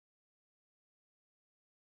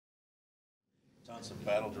Found some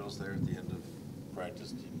battle drills there at the end of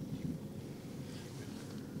practice.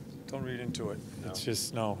 Don't read into it. No. It's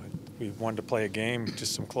just, no, we wanted to play a game,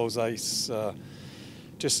 just some close ice,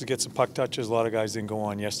 just to get some puck touches. A lot of guys didn't go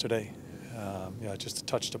on yesterday. Yeah, just to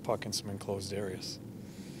touch the puck in some enclosed areas.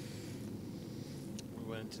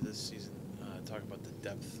 We went into this season talking about the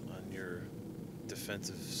depth on your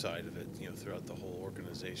defensive side of it, throughout the whole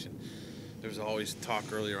organization. There was always talk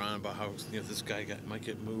earlier on about how this guy might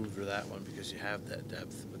get moved or that one because you have that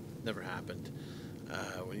depth, but it never happened.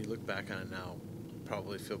 When you look back on it now,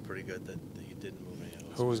 probably feel pretty good that you didn't move any of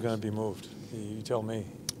those. Who was going to be moved? You tell me.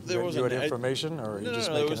 There you had information, or are you just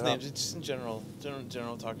making it up? Names. It's just in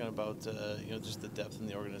general talking about just the depth in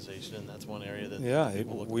the organization, and that's one area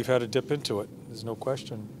that we've had to dip into it. There's no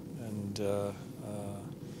question, and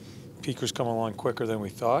Peaker's come along quicker than we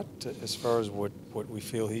thought as far as what we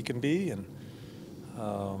feel he can be, and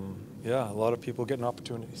a lot of people getting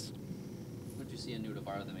opportunities. What did you see in New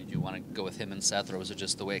Devar that made you want to go with him and Seth, or was it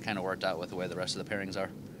just the way it kind of worked out with the way the rest of the pairings are?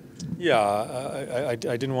 Yeah, I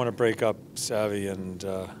didn't want to break up Savvy and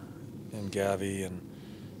Gavi, and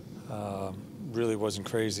really wasn't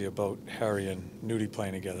crazy about Harry and Nudie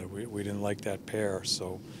playing together. We didn't like that pair,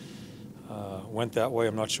 so went that way.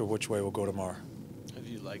 I'm not sure which way we'll go tomorrow. Have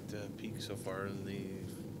you liked Peak so far in the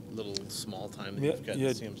little small time that you've got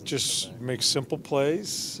to see him? Just make simple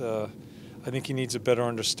plays. I think he needs a better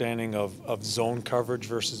understanding of zone coverage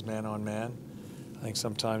versus man-on-man. I think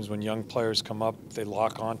sometimes when young players come up, they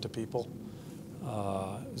lock on to people.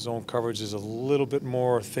 Zone coverage is a little bit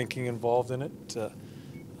more thinking involved in it,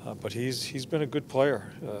 but he's been a good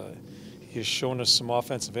player. He has shown us some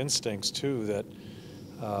offensive instincts too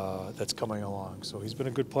that's coming along. So he's been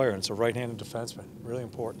a good player, and it's a right-handed defenseman, really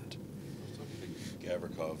important. I was talking to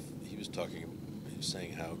Gavrikov. He was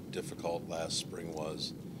saying how difficult last spring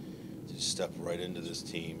was to step right into this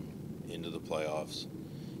team, into the playoffs.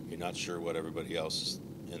 You're not sure what everybody else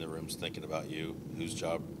in the room's thinking about you. Who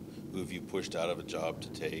have you pushed out of a job to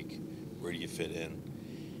take? Where do you fit in?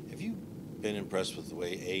 Have you been impressed with the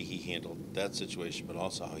way he handled that situation, but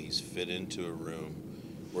also how he's fit into a room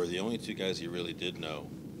where the only two guys he really did know,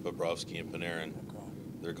 Bobrovsky and Panarin,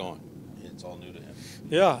 they're gone. It's all new to him.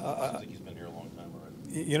 Yeah, it seems like he's been here a long time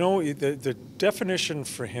already. The definition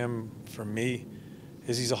for him, for me,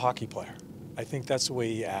 is he's a hockey player. I think that's the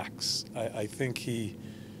way he acts. I think he.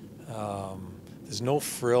 There's no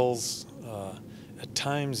frills. At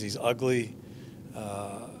times he's ugly.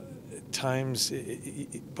 At times,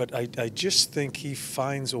 but I just think he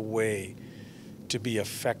finds a way to be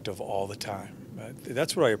effective all the time.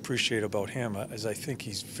 That's what I appreciate about him. Is I think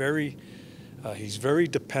he's very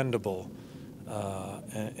dependable,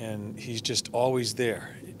 and he's just always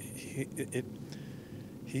there.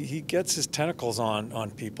 He gets his tentacles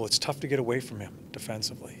on people. It's tough to get away from him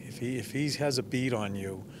defensively. If he has a beat on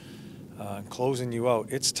you, closing you out,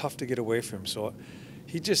 it's tough to get away from him. So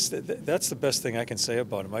that's the best thing I can say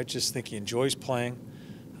about him. I just think he enjoys playing,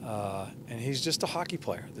 and he's just a hockey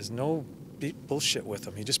player. There's no bullshit with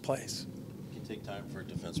him. He just plays. It can take time for a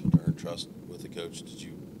defenseman to earn trust with the coach. Did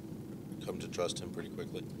you come to trust him pretty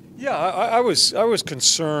quickly? Yeah, I was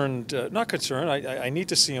concerned. Not concerned. I need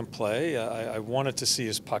to see him play. I wanted to see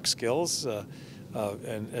his puck skills,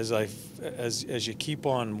 and as you keep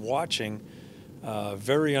on watching.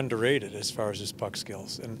 Very underrated as far as his puck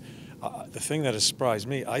skills. And the thing that has surprised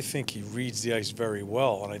me, I think he reads the ice very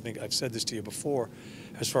well. And I think I've said this to you before,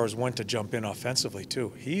 as far as when to jump in offensively,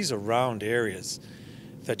 too. He's around areas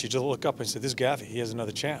that you just look up and say, this Gavi, he has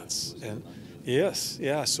another chance. And yes,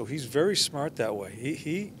 yeah, so he's very smart that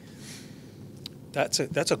way. That's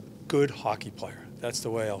a good hockey player. That's the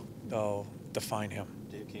way I'll define him.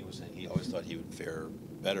 Dave King was saying he always thought he would fare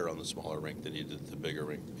better on the smaller rink than he did the bigger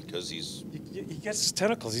rink because he gets his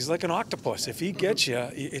tentacles. He's like an octopus. If he gets you,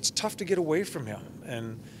 it's tough to get away from him.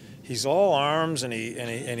 And he's all arms, and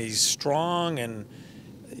he's strong, and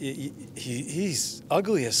he's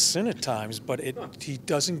ugly as sin at times, but he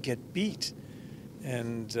doesn't get beat.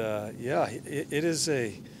 And it's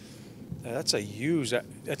a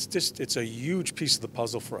huge piece of the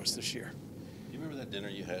puzzle for us this year. Do you remember that dinner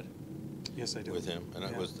you had? Yes, I do. With him, and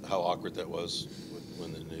it was how awkward that was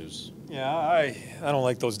when the news. Yeah, I don't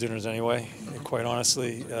like those dinners anyway. Quite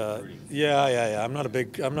honestly, yeah. I'm not a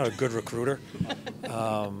good recruiter,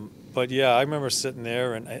 but yeah, I remember sitting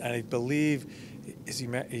there, and I believe,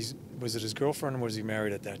 was it his girlfriend, or was he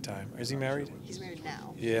married at that time? Is he married? He's married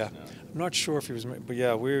now. Yeah, I'm not sure if he was married, but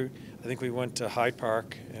yeah, I think we went to Hyde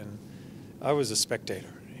Park, and I was a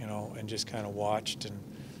spectator, and just kind of watched, and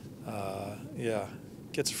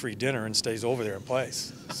gets a free dinner and stays over there and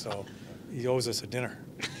plays. So he owes us a dinner.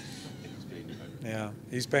 He's getting better. Yeah,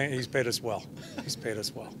 he's paid us well. He's paid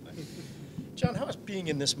us well. John, how is being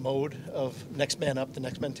in this mode of next man up, the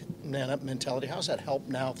next man up mentality, how does that help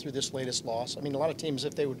now through this latest loss? I mean, a lot of teams,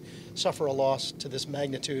 if they would suffer a loss to this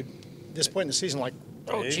magnitude, this point in the season, like,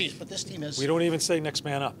 oh, geez, but this team is. We don't even say next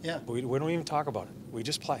man up. Yeah. We don't even talk about it. We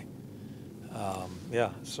just play.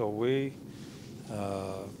 Yeah, so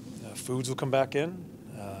Foods will come back in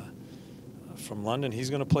from London. He's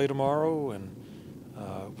going to play tomorrow, and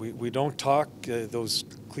we don't talk those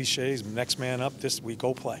cliches, next man up, we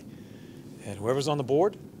go play. And whoever's on the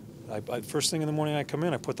board, first thing in the morning I come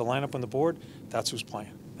in, I put the lineup on the board, that's who's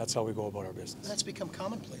playing. That's how we go about our business. That's become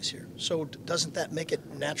commonplace here. So doesn't that make it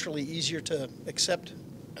naturally easier to accept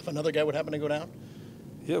if another guy would happen to go down?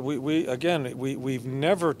 Yeah, we've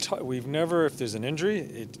never if there's an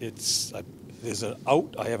injury, there's an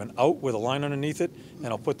out. I have an out with a line underneath it, and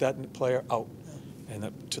I'll put that player out.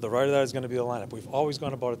 And to the right of that is going to be the lineup. We've always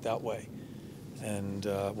gone about it that way, and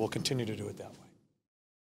we'll continue to do it that way.